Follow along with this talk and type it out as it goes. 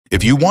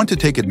If you want to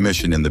take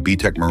admission in the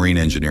BTech Marine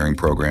Engineering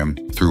program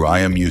through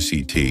IMU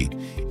CET,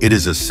 it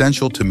is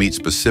essential to meet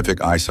specific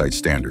eyesight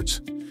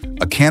standards.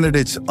 A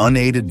candidate's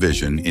unaided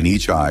vision in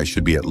each eye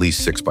should be at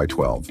least 6 by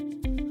 12.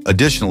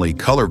 Additionally,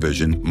 color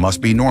vision must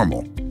be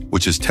normal,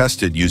 which is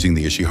tested using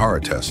the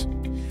Ishihara test.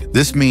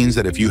 This means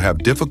that if you have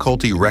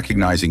difficulty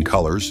recognizing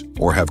colors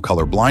or have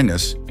color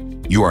blindness,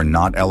 you are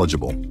not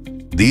eligible.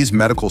 These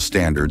medical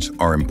standards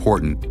are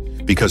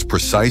important because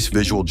precise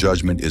visual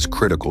judgment is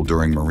critical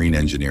during marine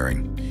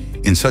engineering.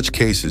 In such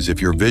cases, if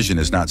your vision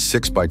is not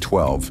 6 by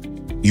 12,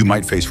 you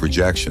might face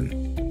rejection,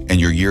 and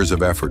your years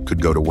of effort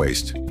could go to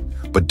waste.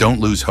 But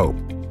don't lose hope.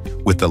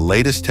 With the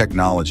latest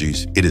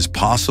technologies, it is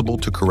possible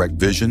to correct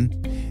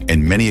vision,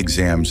 and many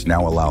exams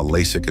now allow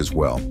LASIK as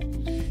well.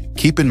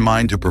 Keep in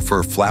mind to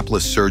prefer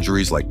flapless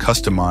surgeries like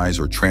customize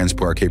or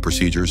transparquet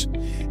procedures,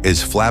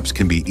 as flaps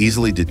can be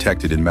easily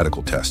detected in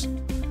medical tests.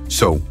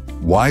 So,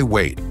 why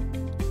wait?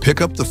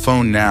 Pick up the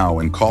phone now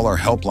and call our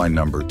helpline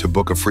number to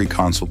book a free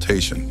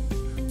consultation.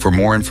 For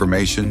more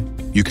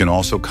information, you can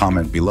also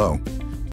comment below.